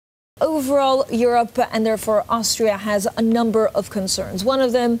overall, Europe and therefore Austria has a number of concerns. One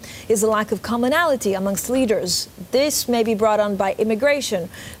of them is a lack of commonality amongst leaders. This may be brought on by immigration.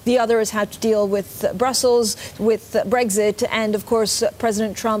 The other has had to deal with Brussels, with Brexit, and of course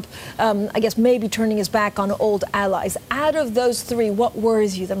President Trump, I guess, maybe turning his back on old allies. Out of those three, what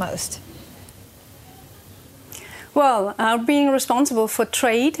worries you the most? Well, being responsible for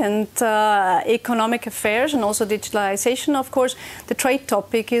trade and economic affairs and also digitalization, of course, the trade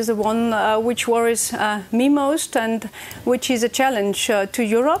topic is the one which worries me most and which is a challenge to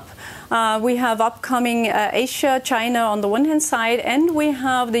Europe. We have upcoming Asia, China on the one hand side, and we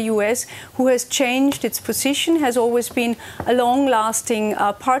have the US, who has changed its position, has always been a long-lasting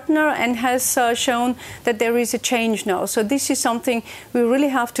partner, and has shown that there is a change now. So this is something we really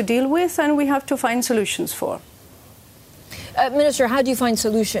have to deal with, and we have to find solutions for. Minister, how do you find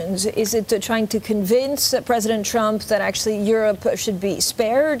solutions? Is it trying to convince President Trump that actually Europe should be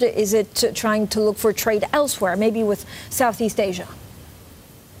spared? Is it trying to look for trade elsewhere, maybe with Southeast Asia?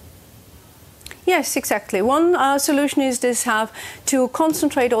 Yes, exactly. One solution is this: have to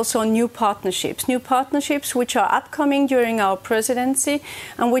concentrate also on new partnerships which are upcoming during our presidency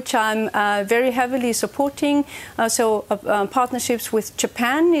and which I'm very heavily supporting. Partnerships with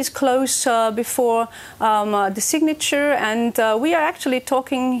Japan is close before the signature, and we are actually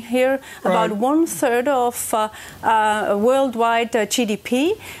talking here about 1/3 of worldwide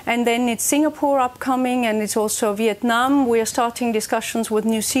GDP, and then it's Singapore upcoming, and it's also Vietnam. We are starting discussions with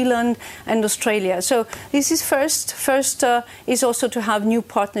New Zealand and Australia. So this is first is also to have new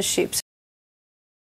partnerships.